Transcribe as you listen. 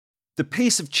The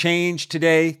pace of change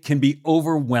today can be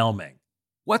overwhelming.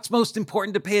 What's most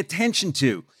important to pay attention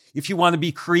to if you want to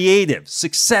be creative,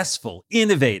 successful,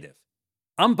 innovative?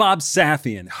 I'm Bob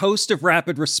Safian, host of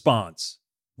Rapid Response.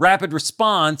 Rapid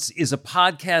Response is a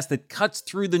podcast that cuts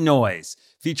through the noise,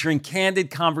 featuring candid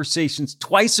conversations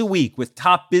twice a week with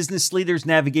top business leaders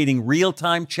navigating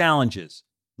real-time challenges.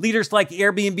 Leaders like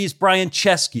Airbnb's Brian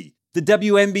Chesky, the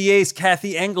WNBA's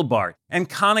Kathy Engelbart, and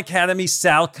Khan Academy's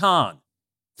Sal Khan.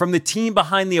 From the team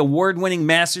behind the award-winning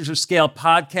Masters of Scale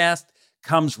podcast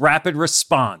comes Rapid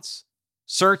Response.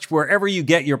 Search wherever you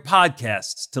get your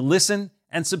podcasts to listen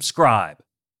and subscribe.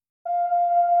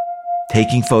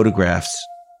 Taking photographs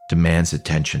demands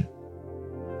attention.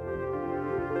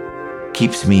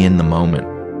 Keeps me in the moment.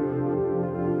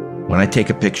 When I take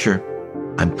a picture,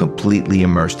 I'm completely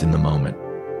immersed in the moment.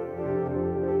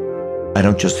 I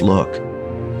don't just look.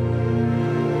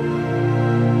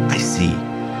 I see.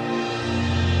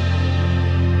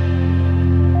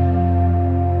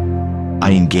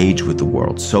 I engage with the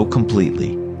world so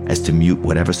completely as to mute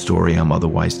whatever story I'm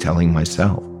otherwise telling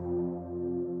myself.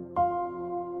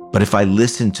 But if I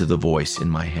listen to the voice in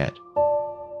my head,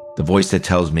 the voice that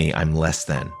tells me I'm less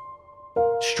than,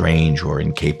 strange or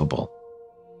incapable,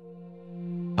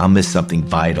 I'll miss something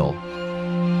vital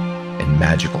and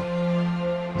magical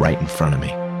right in front of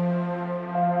me.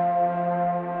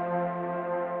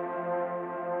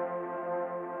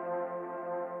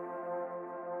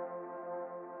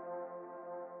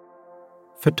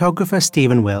 Photographer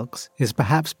Stephen Wilkes is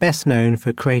perhaps best known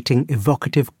for creating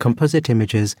evocative composite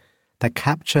images that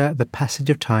capture the passage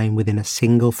of time within a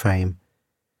single frame.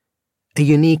 A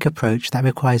unique approach that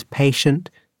requires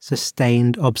patient,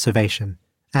 sustained observation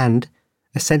and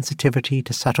a sensitivity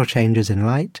to subtle changes in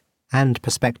light and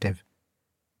perspective.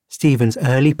 Stephen's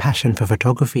early passion for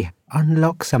photography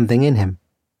unlocked something in him,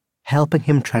 helping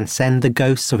him transcend the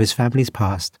ghosts of his family's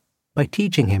past by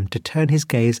teaching him to turn his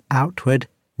gaze outward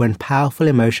when powerful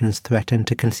emotions threaten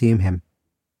to consume him.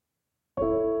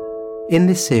 In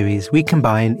this series, we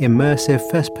combine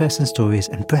immersive first-person stories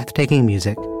and breathtaking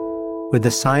music with the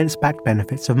science-backed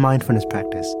benefits of mindfulness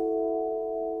practice.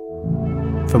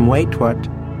 From Wait What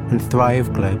and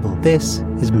Thrive Global, this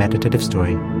is Meditative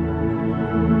Story.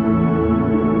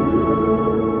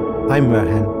 I'm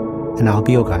Rohan, and I'll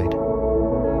be your guide.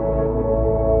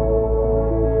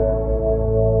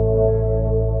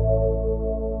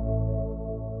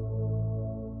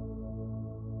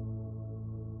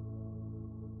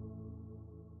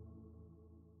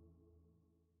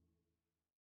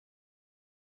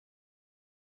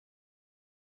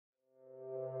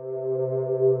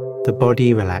 The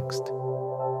body relaxed.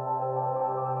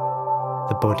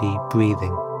 The body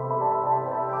breathing.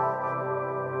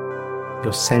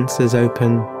 Your senses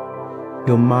open,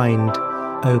 your mind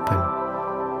open.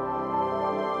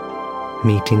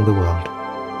 Meeting the world.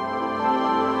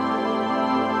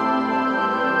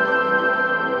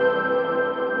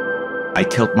 I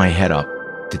tilt my head up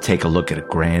to take a look at a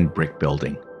grand brick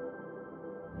building.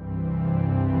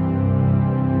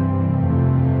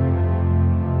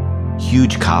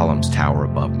 Huge columns tower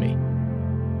above me.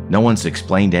 No one's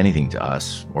explained anything to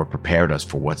us or prepared us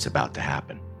for what's about to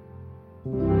happen.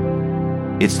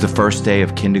 It's the first day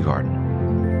of kindergarten.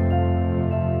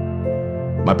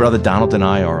 My brother Donald and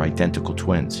I are identical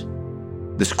twins.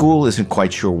 The school isn't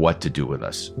quite sure what to do with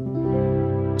us,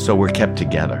 so we're kept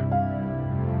together.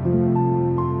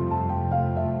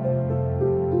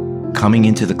 Coming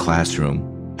into the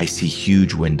classroom, I see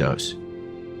huge windows.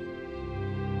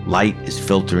 Light is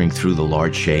filtering through the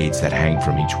large shades that hang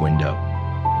from each window.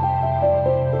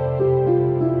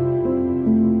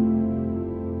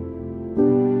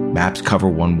 Maps cover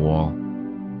one wall,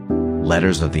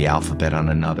 letters of the alphabet on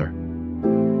another.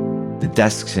 The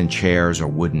desks and chairs are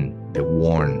wooden, they're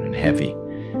worn and heavy.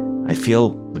 I feel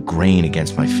the grain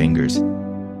against my fingers.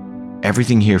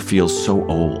 Everything here feels so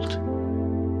old.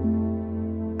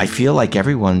 I feel like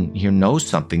everyone here knows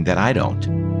something that I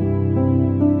don't.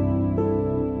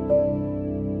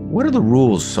 What are the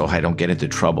rules so I don't get into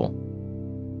trouble?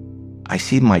 I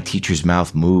see my teacher's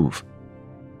mouth move,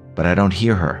 but I don't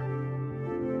hear her.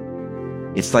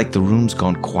 It's like the room's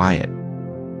gone quiet,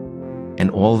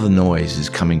 and all the noise is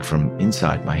coming from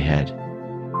inside my head.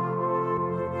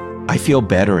 I feel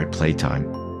better at playtime.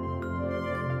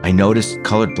 I notice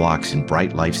colored blocks in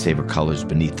bright lifesaver colors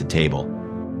beneath the table.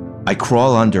 I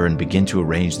crawl under and begin to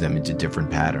arrange them into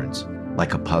different patterns,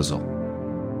 like a puzzle.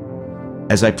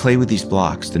 As I play with these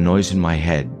blocks, the noise in my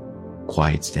head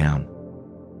quiets down.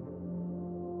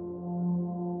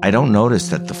 I don't notice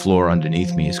that the floor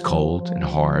underneath me is cold and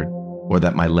hard, or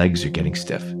that my legs are getting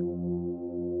stiff.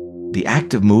 The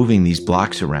act of moving these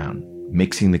blocks around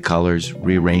mixing the colors,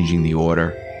 rearranging the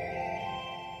order.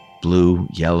 Blue,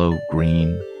 yellow,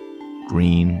 green,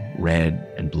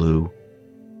 red, and blue.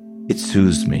 It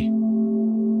soothes me.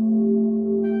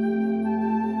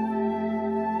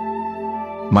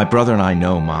 My brother and I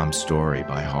know Mom's story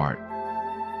by heart,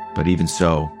 but even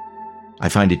so, I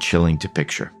find it chilling to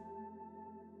picture.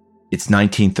 It's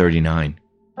 1939.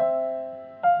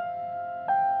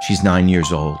 She's 9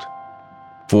 years old,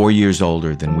 4 years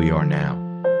older than we are now.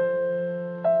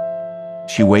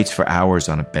 She waits for hours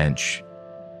on a bench.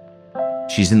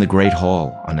 She's in the Great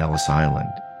Hall on Ellis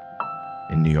Island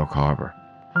in New York Harbor,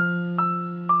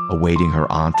 awaiting her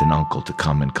aunt and uncle to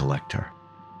come and collect her.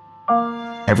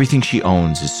 Everything she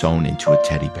owns is sewn into a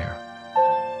teddy bear.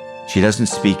 She doesn't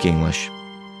speak English.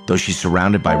 Though she's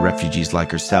surrounded by refugees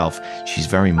like herself, she's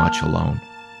very much alone.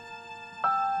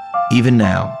 Even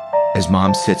now, as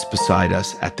Mom sits beside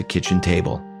us at the kitchen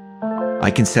table, I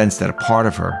can sense that a part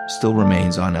of her still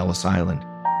remains on Ellis Island.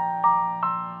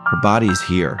 Her body is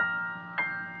here,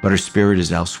 but her spirit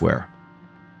is elsewhere.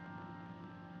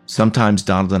 Sometimes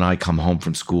Donald and I come home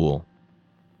from school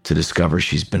to discover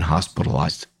she's been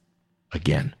hospitalized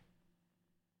again.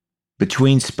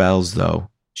 Between spells, though,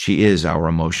 she is our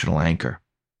emotional anchor,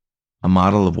 a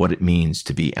model of what it means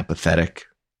to be empathetic,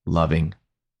 loving,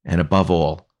 and above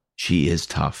all, she is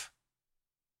tough.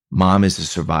 Mom is a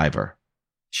survivor.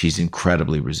 She's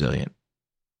incredibly resilient.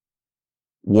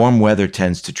 Warm weather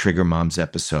tends to trigger Mom's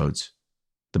episodes.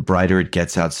 The brighter it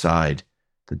gets outside,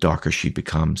 the darker she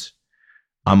becomes.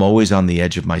 I'm always on the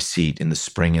edge of my seat in the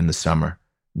spring and the summer,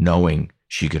 knowing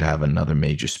she could have another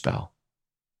major spell.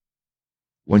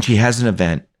 When she has an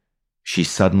event, she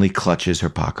suddenly clutches her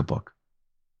pocketbook,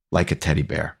 like a teddy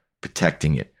bear,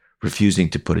 protecting it, refusing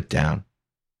to put it down.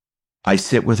 I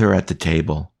sit with her at the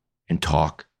table and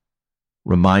talk,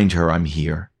 remind her I'm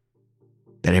here,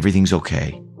 that everything's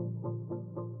okay.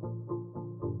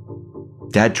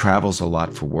 Dad travels a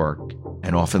lot for work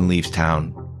and often leaves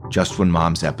town just when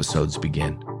Mom's episodes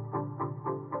begin.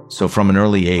 So from an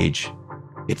early age,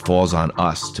 it falls on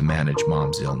us to manage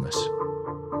Mom's illness.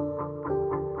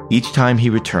 Each time he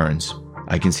returns,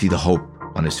 I can see the hope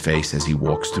on his face as he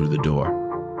walks through the door.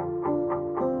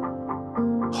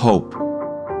 Hope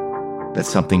that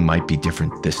something might be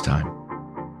different this time.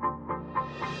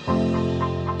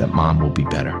 That Mom will be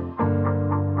better.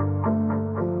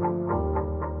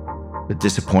 The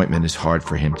disappointment is hard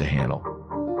for him to handle.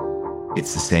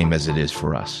 It's the same as it is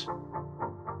for us.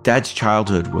 Dad's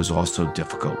childhood was also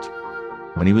difficult.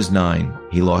 When he was 9,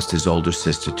 he lost his older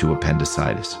sister to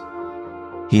appendicitis.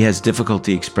 He has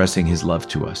difficulty expressing his love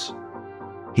to us.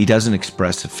 He doesn't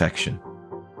express affection.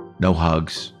 No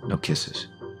hugs, no kisses.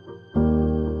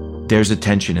 There's a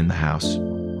tension in the house.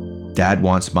 Dad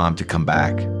wants Mom to come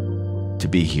back, to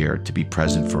be here, to be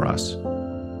present for us,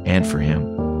 and for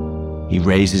him. He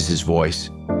raises his voice,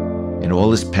 and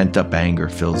all his pent-up anger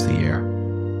fills the air.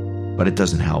 But it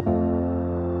doesn't help.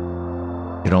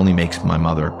 It only makes my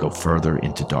mother go further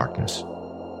into darkness.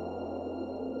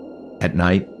 At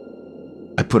night,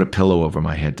 I put a pillow over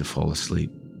my head to fall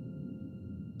asleep,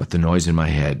 but the noise in my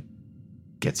head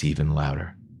gets even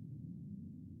louder.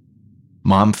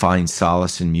 Mom finds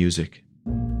solace in music,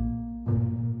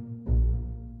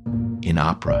 in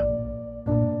opera.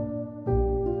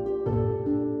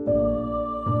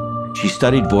 She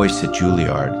studied voice at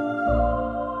Juilliard,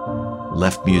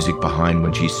 left music behind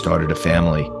when she started a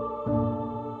family.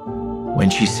 When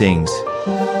she sings,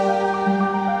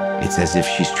 it's as if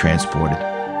she's transported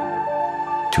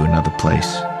to another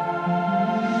place,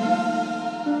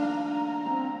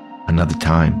 another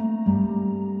time,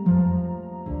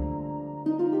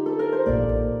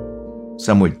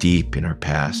 somewhere deep in her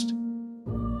past,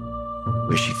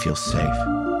 where she feels safe.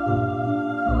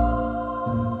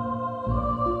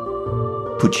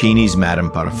 Puccini's Madame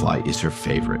Butterfly is her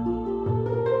favorite.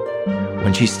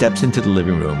 When she steps into the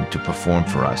living room to perform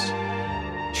for us,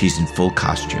 she's in full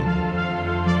costume,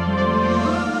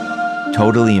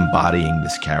 totally embodying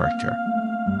this character.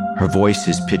 Her voice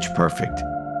is pitch perfect,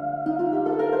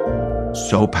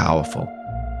 so powerful.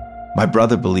 My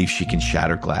brother believes she can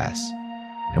shatter glass,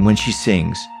 and when she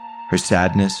sings, her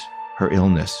sadness, her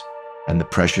illness, and the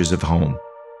pressures of home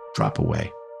drop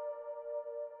away.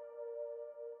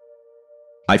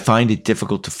 I find it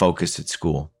difficult to focus at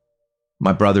school.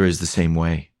 My brother is the same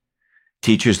way.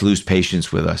 Teachers lose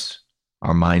patience with us.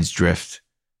 Our minds drift,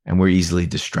 and we're easily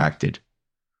distracted.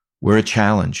 We're a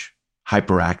challenge,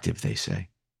 hyperactive, they say.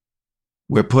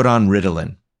 We're put on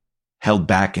Ritalin, held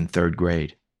back in 3rd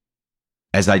grade.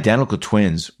 As identical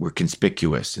twins, we're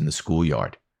conspicuous in the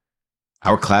schoolyard.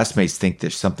 Our classmates think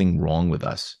there's something wrong with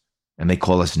us, and they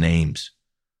call us names.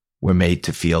 we're made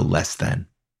to feel less than.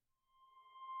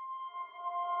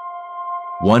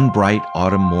 One bright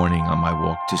autumn morning on my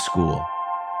walk to school,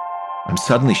 I'm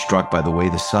suddenly struck by the way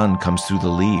the sun comes through the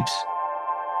leaves.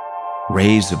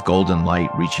 Rays of golden light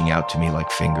reaching out to me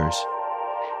like fingers.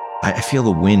 I feel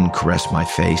the wind caress my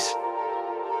face.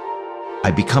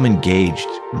 I become engaged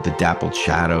with the dappled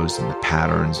shadows and the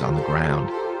patterns on the ground.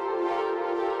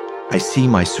 I see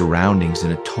my surroundings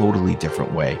in a totally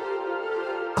different way,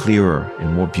 clearer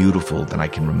and more beautiful than I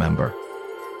can remember.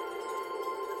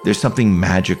 There's something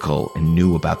magical and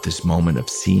new about this moment of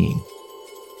seeing.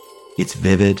 It's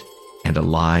vivid and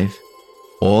alive.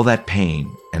 All that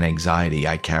pain and anxiety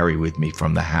I carry with me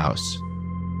from the house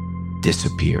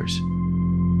disappears.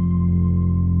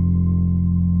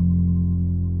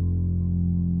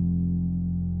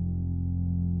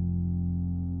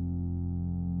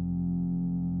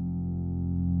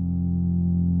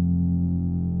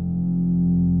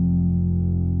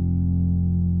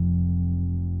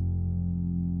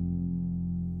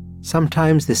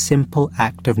 Sometimes the simple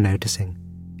act of noticing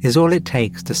is all it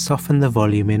takes to soften the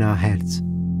volume in our heads.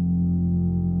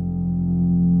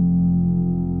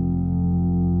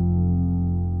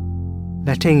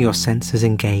 Letting your senses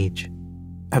engage,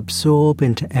 absorb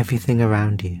into everything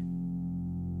around you.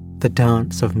 The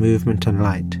dance of movement and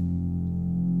light.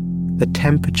 The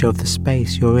temperature of the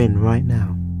space you're in right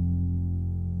now.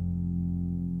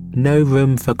 No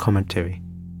room for commentary.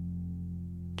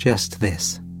 Just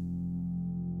this.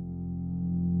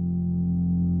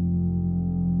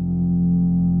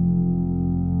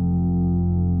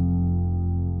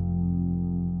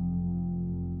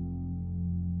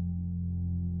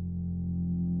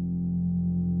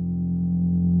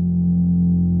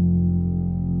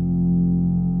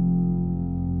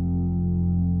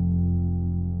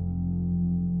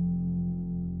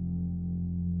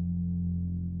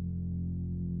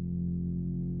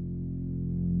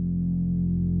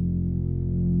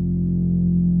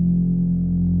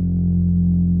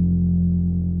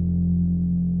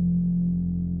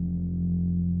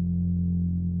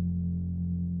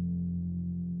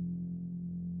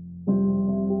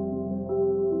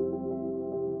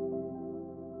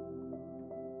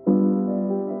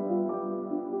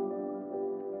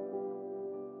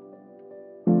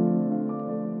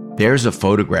 There's a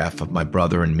photograph of my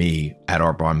brother and me at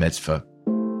our bar mitzvah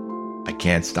I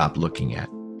can't stop looking at.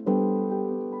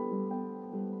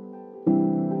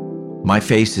 My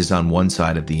face is on one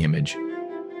side of the image.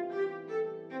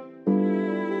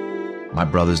 My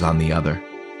brother's on the other.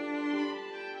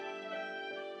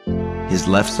 His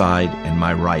left side and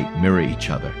my right mirror each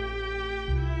other.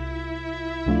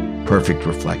 Perfect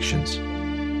reflections.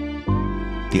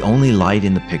 The only light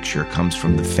in the picture comes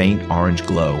from the faint orange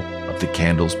glow of the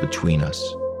candles between us.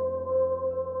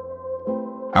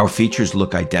 Our features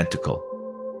look identical,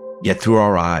 yet through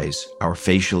our eyes, our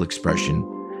facial expression,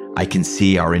 I can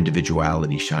see our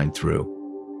individuality shine through.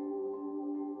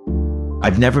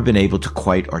 I've never been able to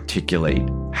quite articulate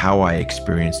how I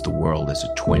experience the world as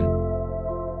a twin.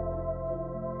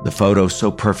 The photo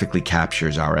so perfectly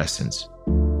captures our essence,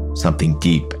 something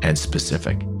deep and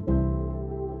specific.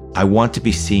 I want to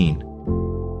be seen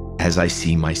as I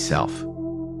see myself.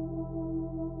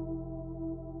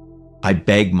 I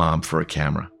beg Mom for a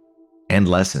camera and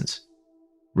lessons.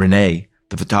 Renee,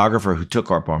 the photographer who took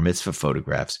our bar mitzvah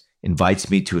photographs, invites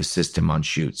me to assist him on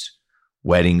shoots,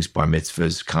 weddings, bar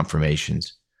mitzvahs,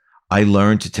 confirmations. I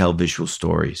learn to tell visual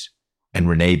stories, and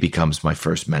Renee becomes my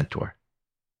first mentor.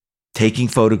 Taking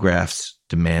photographs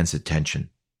demands attention,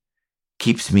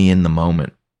 keeps me in the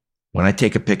moment. When I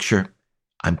take a picture,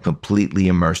 I'm completely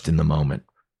immersed in the moment.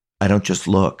 I don't just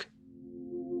look.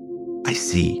 I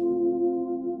see.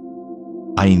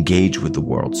 I engage with the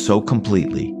world so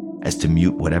completely as to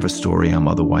mute whatever story I'm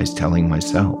otherwise telling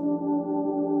myself.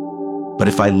 But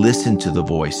if I listen to the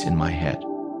voice in my head,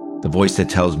 the voice that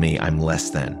tells me I'm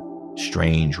less than,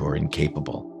 strange, or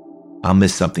incapable, I'll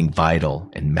miss something vital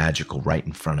and magical right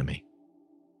in front of me.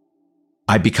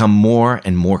 I become more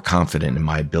and more confident in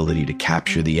my ability to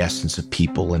capture the essence of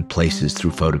people and places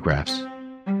through photographs.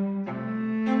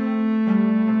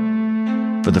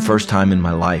 For the first time in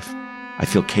my life, I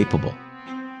feel capable.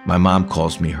 My mom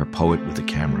calls me her poet with a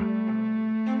camera.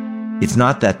 It's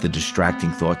not that the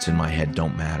distracting thoughts in my head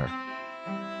don't matter.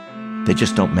 They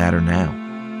just don't matter now.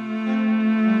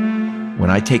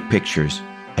 When I take pictures,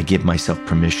 I give myself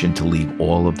permission to leave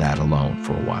all of that alone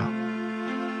for a while.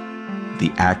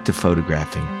 The act of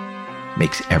photographing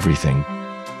makes everything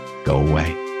go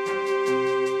away.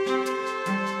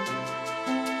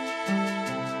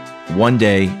 One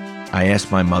day, I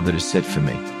asked my mother to sit for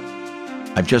me.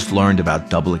 I've just learned about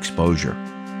double exposure,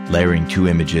 layering two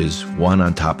images, one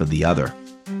on top of the other.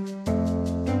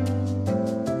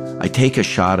 I take a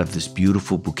shot of this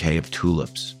beautiful bouquet of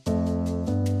tulips.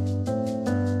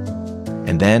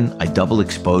 And then I double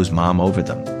expose Mom over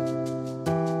them.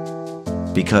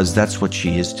 Because that's what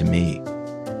she is to me,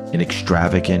 an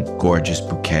extravagant, gorgeous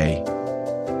bouquet,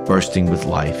 bursting with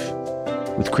life,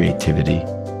 with creativity,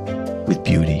 with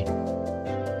beauty.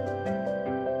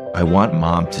 I want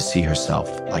Mom to see herself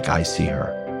like I see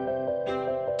her,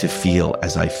 to feel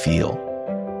as I feel,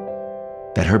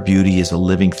 that her beauty is a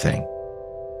living thing.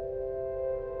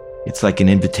 It's like an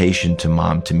invitation to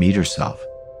Mom to meet herself,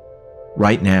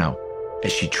 right now,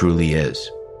 as she truly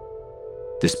is,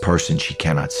 this person she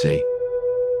cannot see.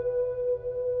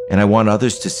 And I want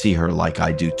others to see her like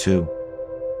I do too,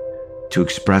 to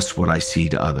express what I see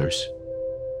to others,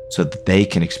 so that they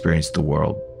can experience the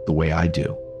world the way I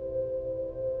do,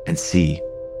 and see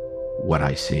what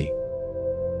I see.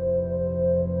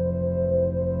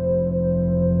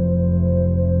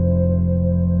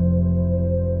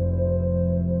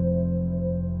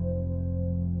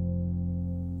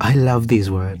 I love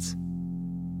these words.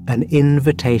 An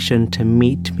invitation to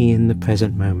meet me in the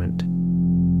present moment.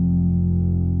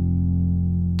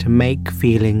 To make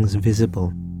feelings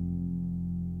visible.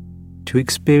 To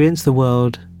experience the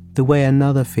world the way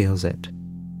another feels it.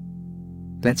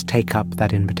 Let's take up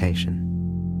that invitation.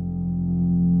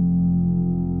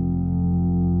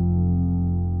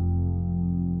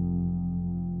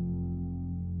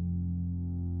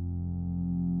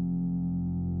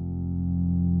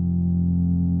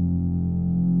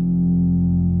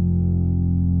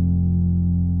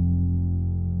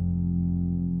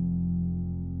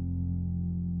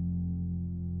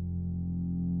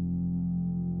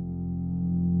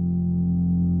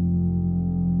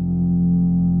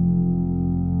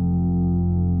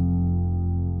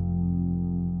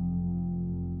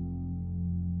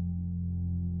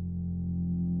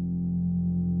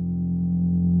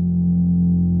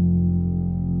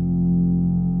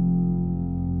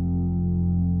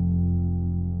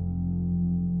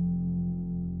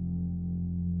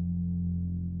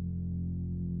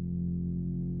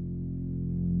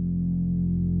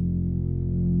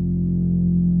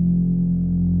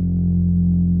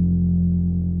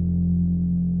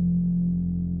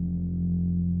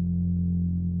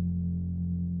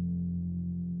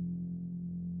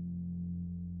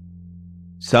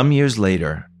 Some years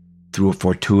later, through a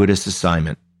fortuitous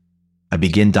assignment, I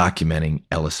begin documenting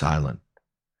Ellis Island.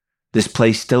 This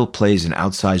place still plays an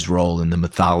outsized role in the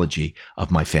mythology of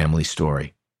my family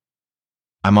story.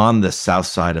 I'm on the south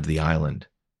side of the island,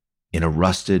 in a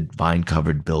rusted,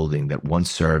 vine-covered building that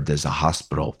once served as a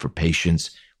hospital for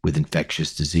patients with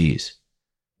infectious disease.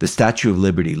 The Statue of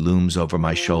Liberty looms over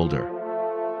my shoulder.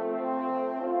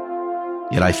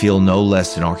 Yet I feel no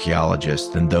less an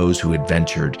archaeologist than those who had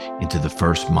ventured into the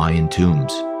first Mayan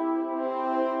tombs.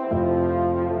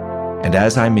 And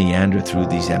as I meander through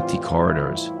these empty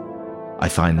corridors, I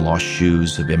find lost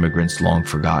shoes of immigrants long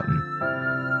forgotten,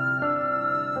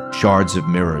 shards of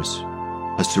mirrors,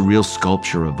 a surreal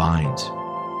sculpture of vines,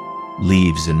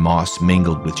 leaves and moss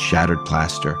mingled with shattered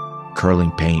plaster,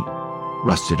 curling paint,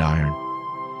 rusted iron.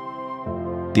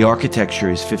 The architecture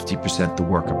is 50% the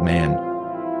work of man,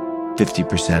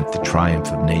 50% the triumph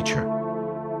of nature.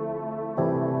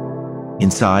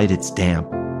 Inside, it's damp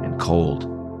and cold,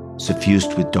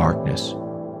 suffused with darkness,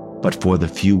 but for the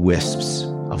few wisps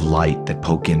of light that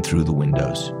poke in through the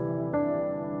windows.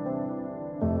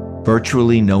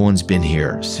 Virtually no one's been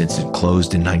here since it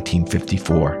closed in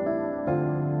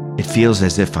 1954. It feels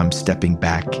as if I'm stepping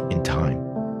back in time.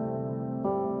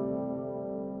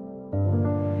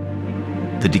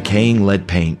 The decaying lead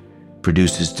paint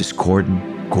produces discordant,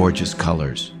 gorgeous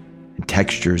colors and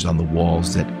textures on the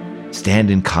walls that stand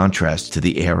in contrast to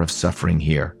the air of suffering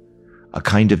here, a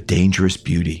kind of dangerous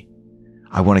beauty.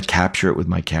 I want to capture it with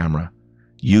my camera,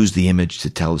 use the image to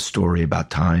tell a story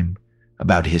about time,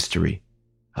 about history,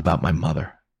 about my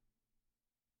mother.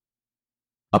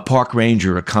 A park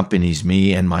ranger accompanies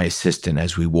me and my assistant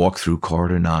as we walk through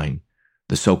Corridor 9,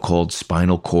 the so-called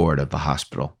spinal cord of the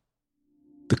hospital.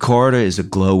 The corridor is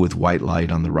aglow with white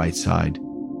light on the right side,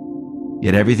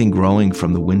 yet everything growing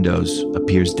from the windows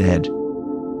appears dead.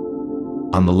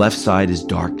 On the left side is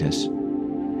darkness,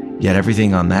 yet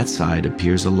everything on that side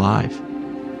appears alive.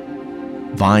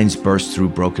 Vines burst through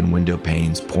broken window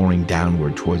panes, pouring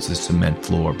downward towards the cement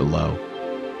floor below.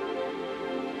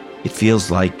 It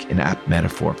feels like an apt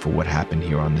metaphor for what happened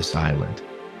here on this island.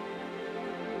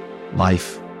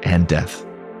 Life and death.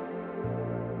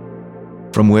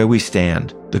 From where we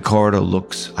stand, the corridor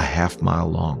looks a half-mile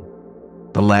long,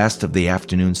 the last of the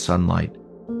afternoon sunlight,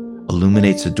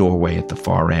 illuminates a doorway at the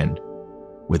far end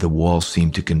where the walls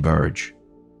seem to converge,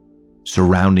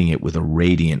 surrounding it with a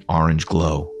radiant orange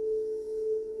glow.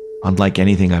 Unlike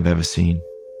anything I've ever seen.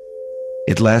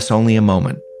 It lasts only a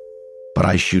moment, but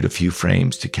I shoot a few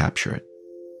frames to capture it.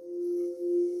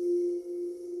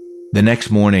 The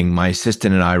next morning, my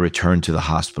assistant and I return to the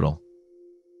hospital.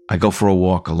 I go for a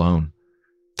walk alone,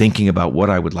 thinking about what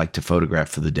I would like to photograph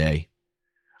for the day.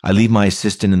 I leave my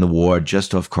assistant in the ward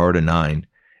just off corridor 9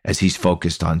 as he's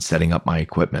focused on setting up my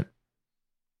equipment.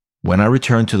 When I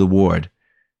return to the ward,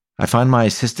 I find my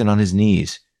assistant on his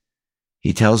knees.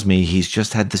 He tells me he's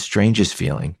just had the strangest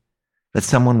feeling that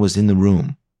someone was in the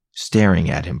room, staring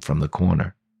at him from the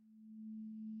corner.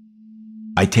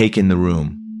 I take in the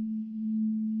room.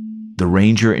 The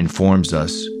ranger informs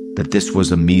us that this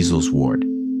was a measles ward.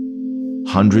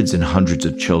 Hundreds and hundreds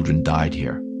of children died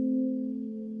here.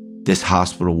 This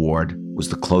hospital ward was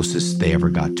the closest they ever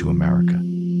got to America.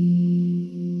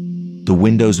 The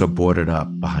windows are boarded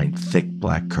up behind thick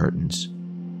black curtains.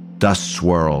 Dust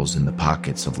swirls in the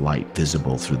pockets of light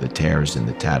visible through the tears in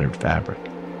the tattered fabric.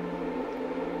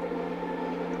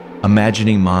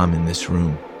 Imagining Mom in this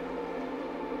room,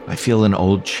 I feel an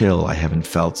old chill I haven't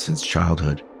felt since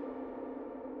childhood.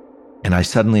 And I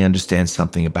suddenly understand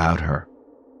something about her,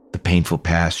 the painful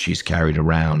past she's carried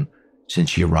around since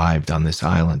she arrived on this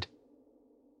island.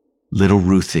 Little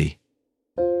Ruthie,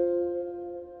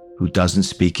 who doesn't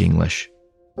speak English,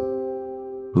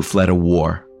 who fled a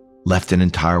war, left an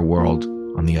entire world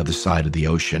on the other side of the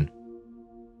ocean,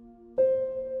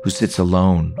 who sits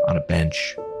alone on a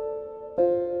bench,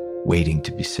 waiting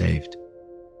to be saved.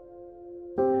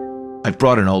 I've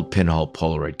brought an old pinhole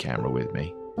Polaroid camera with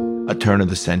me, a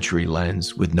turn-of-the-century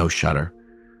lens with no shutter,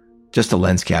 just a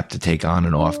lens cap to take on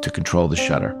and off to control the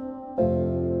shutter.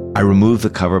 I remove the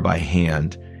cover by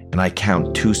hand, and I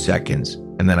count 2 seconds,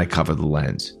 and then I cover the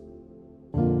lens.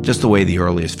 Just the way the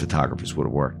earliest photographers would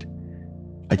have worked.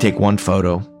 I take one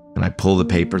photo, and I pull the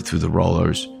paper through the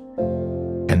rollers,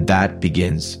 and that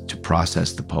begins to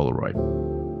process the Polaroid.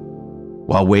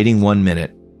 While waiting 1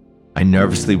 minute, I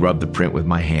nervously rub the print with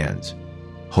my hands,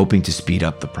 hoping to speed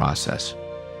up the process.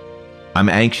 I'm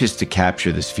anxious to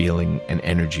capture this feeling and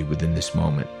energy within this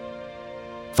moment.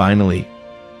 Finally,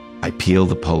 I peel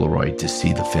the Polaroid to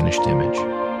see the finished image.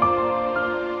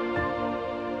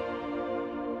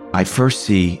 I first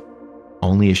see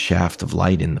only a shaft of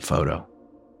light in the photo.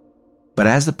 But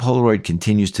as the Polaroid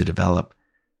continues to develop,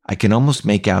 I can almost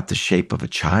make out the shape of a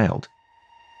child.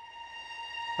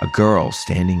 A girl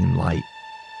standing in light,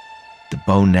 the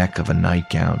bow neck of a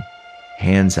nightgown,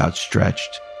 hands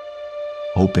outstretched,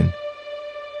 open.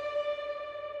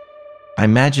 I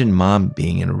imagine Mom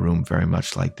being in a room very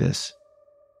much like this.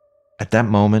 At that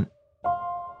moment,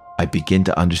 I begin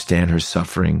to understand her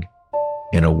suffering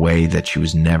in a way that she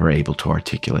was never able to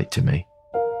articulate to me.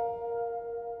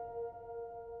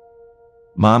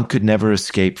 Mom could never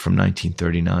escape from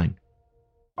 1939.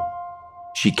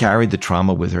 She carried the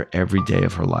trauma with her every day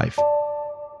of her life.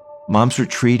 Mom's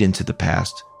retreat into the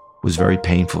past was very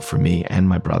painful for me and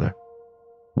my brother.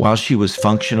 While she was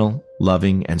functional,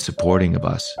 loving, and supporting of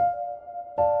us,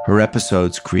 her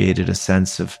episodes created a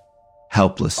sense of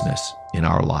helplessness in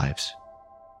our lives.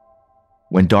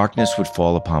 When darkness would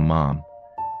fall upon Mom,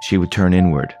 she would turn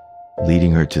inward,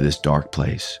 leading her to this dark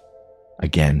place,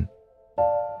 again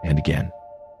and again.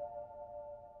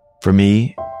 For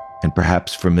me, and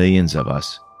perhaps for millions of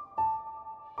us,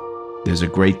 there's a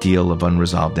great deal of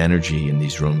unresolved energy in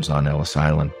these rooms on Ellis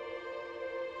Island.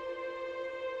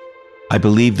 I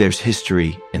believe there's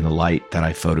history in the light that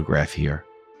I photograph here.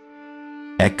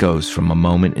 Echoes from a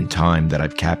moment in time that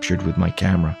I've captured with my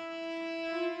camera.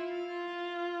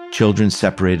 Children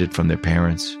separated from their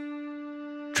parents.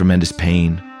 Tremendous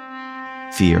pain.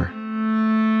 Fear.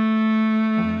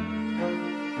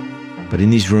 But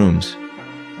in these rooms,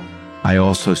 I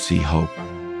also see hope.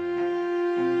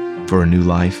 For a new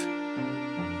life.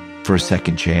 For a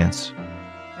second chance.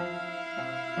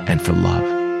 And for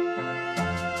love.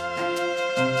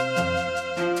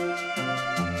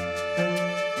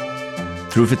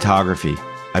 Through photography,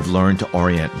 I've learned to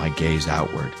orient my gaze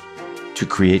outward, to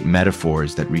create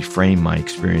metaphors that reframe my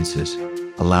experiences,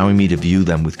 allowing me to view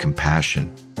them with compassion,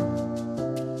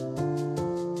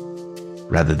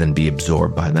 rather than be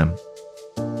absorbed by them,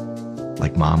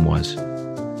 like Mom was.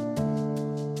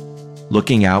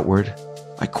 Looking outward,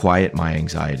 I quiet my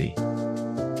anxiety,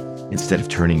 instead of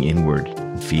turning inward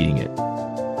and feeding it.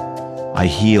 I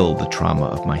heal the trauma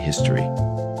of my history,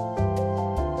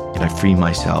 and I free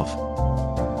myself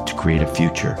to create a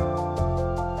future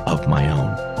of my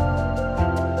own.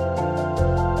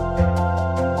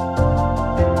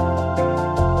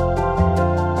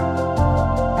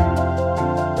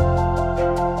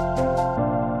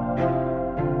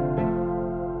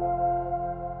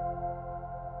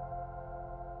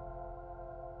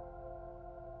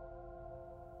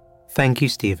 Thank you,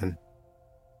 Stephen.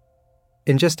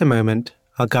 In just a moment,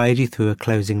 I'll guide you through a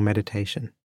closing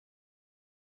meditation.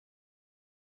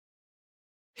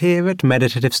 Here at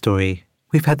Meditative Story,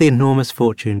 we've had the enormous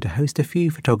fortune to host a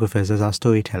few photographers as our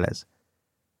storytellers,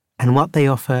 and what they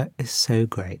offer is so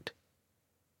great.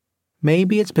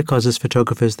 Maybe it's because as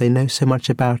photographers they know so much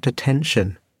about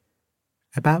attention,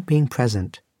 about being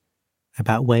present,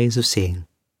 about ways of seeing.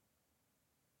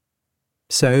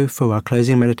 So, for our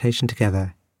closing meditation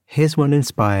together, here's one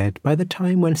inspired by the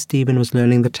time when Stephen was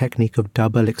learning the technique of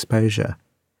double exposure,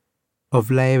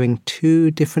 of layering two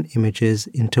different images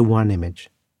into one image.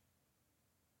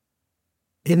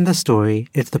 In the story,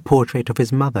 it's the portrait of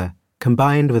his mother,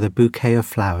 combined with a bouquet of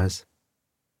flowers.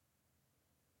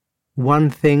 One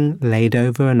thing laid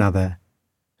over another,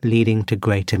 leading to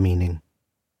greater meaning.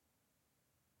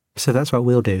 So that's what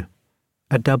we'll do,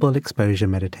 a double exposure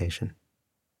meditation.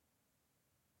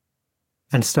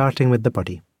 And starting with the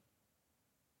body.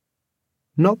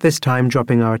 Not this time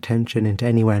dropping our attention into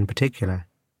anywhere in particular.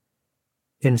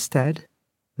 Instead,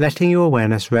 letting your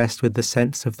awareness rest with the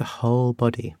sense of the whole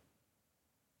body.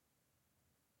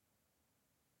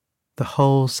 The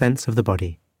whole sense of the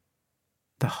body.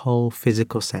 The whole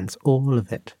physical sense, all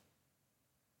of it.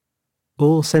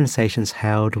 All sensations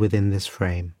held within this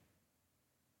frame.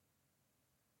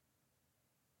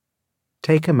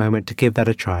 Take a moment to give that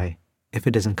a try if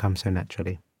it doesn't come so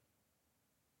naturally.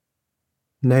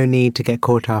 No need to get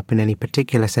caught up in any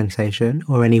particular sensation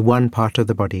or any one part of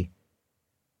the body.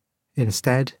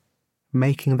 Instead,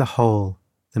 making the whole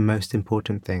the most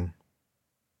important thing.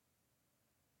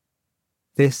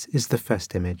 This is the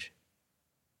first image.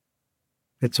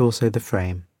 It's also the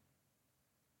frame.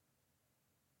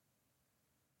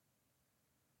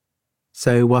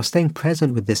 So, while staying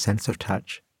present with this sense of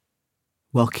touch,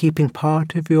 while keeping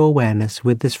part of your awareness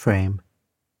with this frame,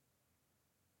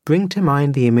 bring to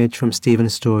mind the image from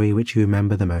Stephen's story which you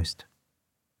remember the most.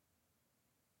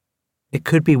 It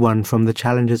could be one from the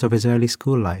challenges of his early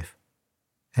school life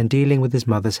and dealing with his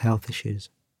mother's health issues.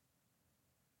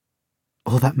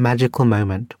 Or that magical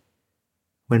moment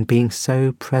when being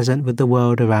so present with the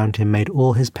world around him made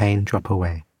all his pain drop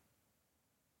away.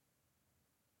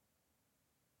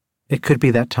 It could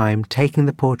be that time taking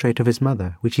the portrait of his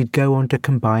mother, which he'd go on to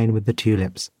combine with the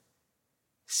tulips,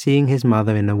 seeing his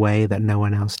mother in a way that no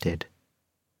one else did.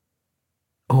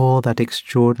 Or that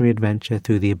extraordinary adventure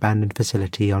through the abandoned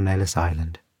facility on Ellis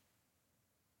Island.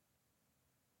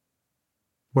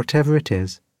 Whatever it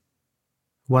is,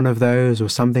 one of those or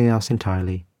something else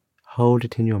entirely, hold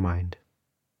it in your mind.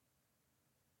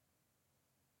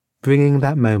 Bringing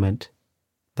that moment,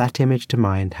 that image to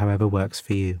mind however works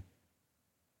for you.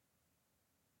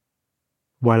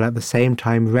 While at the same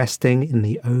time resting in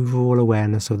the overall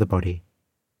awareness of the body,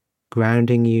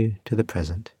 grounding you to the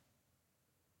present.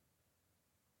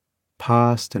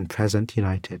 Past and present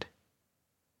united.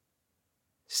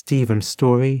 Stephen's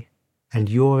story and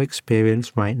your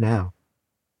experience right now.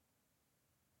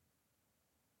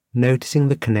 Noticing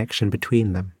the connection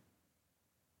between them.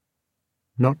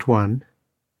 Not one,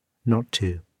 not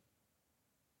two.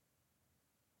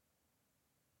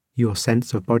 Your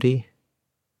sense of body,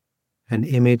 an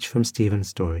image from Stephen's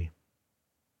story.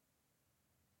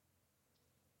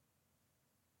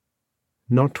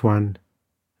 Not one,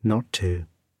 not two.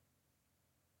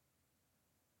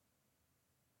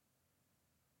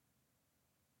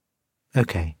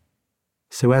 Okay,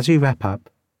 so as we wrap up,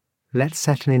 let's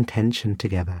set an intention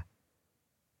together,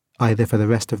 either for the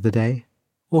rest of the day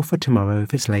or for tomorrow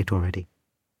if it's late already.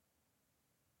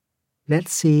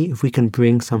 Let's see if we can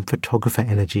bring some photographer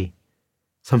energy,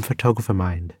 some photographer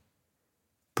mind,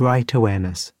 bright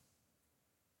awareness,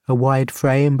 a wide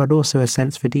frame but also a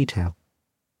sense for detail,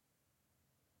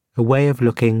 a way of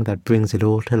looking that brings it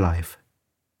all to life.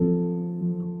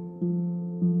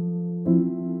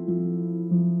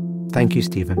 Thank you,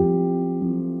 Stephen,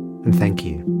 and thank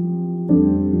you.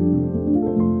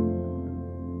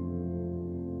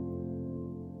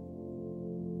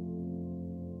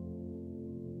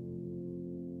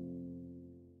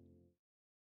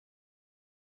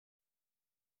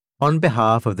 On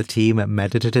behalf of the team at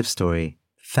Meditative Story,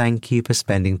 thank you for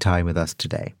spending time with us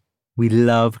today. We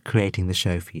love creating the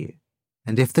show for you.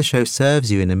 And if the show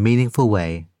serves you in a meaningful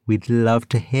way, we'd love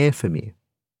to hear from you.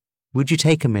 Would you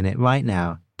take a minute right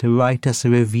now to write us a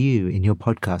review in your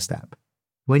podcast app?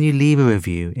 When you leave a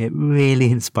review, it really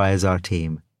inspires our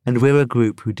team, and we're a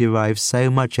group who derive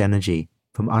so much energy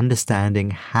from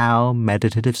understanding how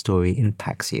Meditative Story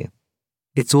impacts you.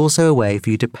 It's also a way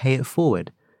for you to pay it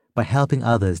forward by helping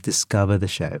others discover the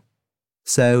show.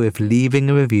 So if leaving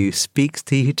a review speaks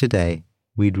to you today,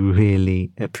 we'd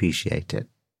really appreciate it.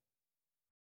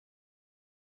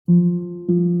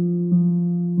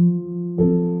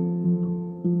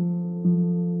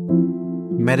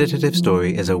 Meditative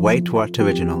Story is a Wait What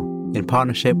original in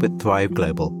partnership with Thrive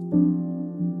Global.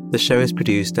 The show is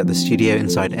produced at the studio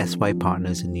inside SY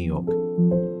Partners in New York.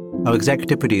 Our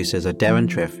executive producers are Darren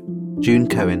Triff, June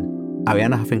Cohen,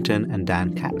 Ariana Huffington and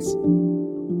Dan Katz.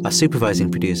 Our supervising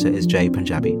producer is Jay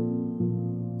Punjabi.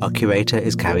 Our curator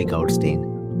is Carrie Goldstein.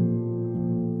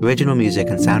 Original music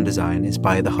and sound design is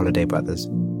by the Holiday Brothers.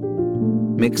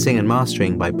 Mixing and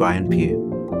mastering by Brian Pugh.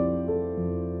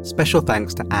 Special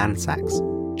thanks to Anne Sachs,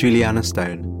 Juliana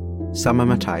Stone, Summer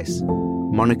Matthijs,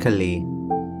 Monica Lee,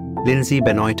 Lindsay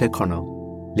Benoit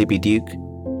O'Connell, Libby Duke,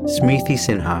 Smriti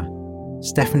Sinha,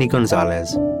 Stephanie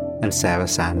Gonzalez, and Sarah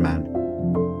Sandman.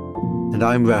 And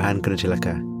I'm Rohan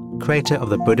Gunatillake, creator of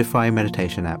the Buddhify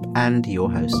meditation app and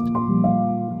your host.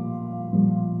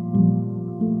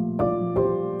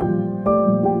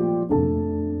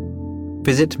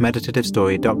 Visit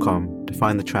meditativestory.com to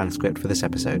find the transcript for this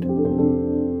episode.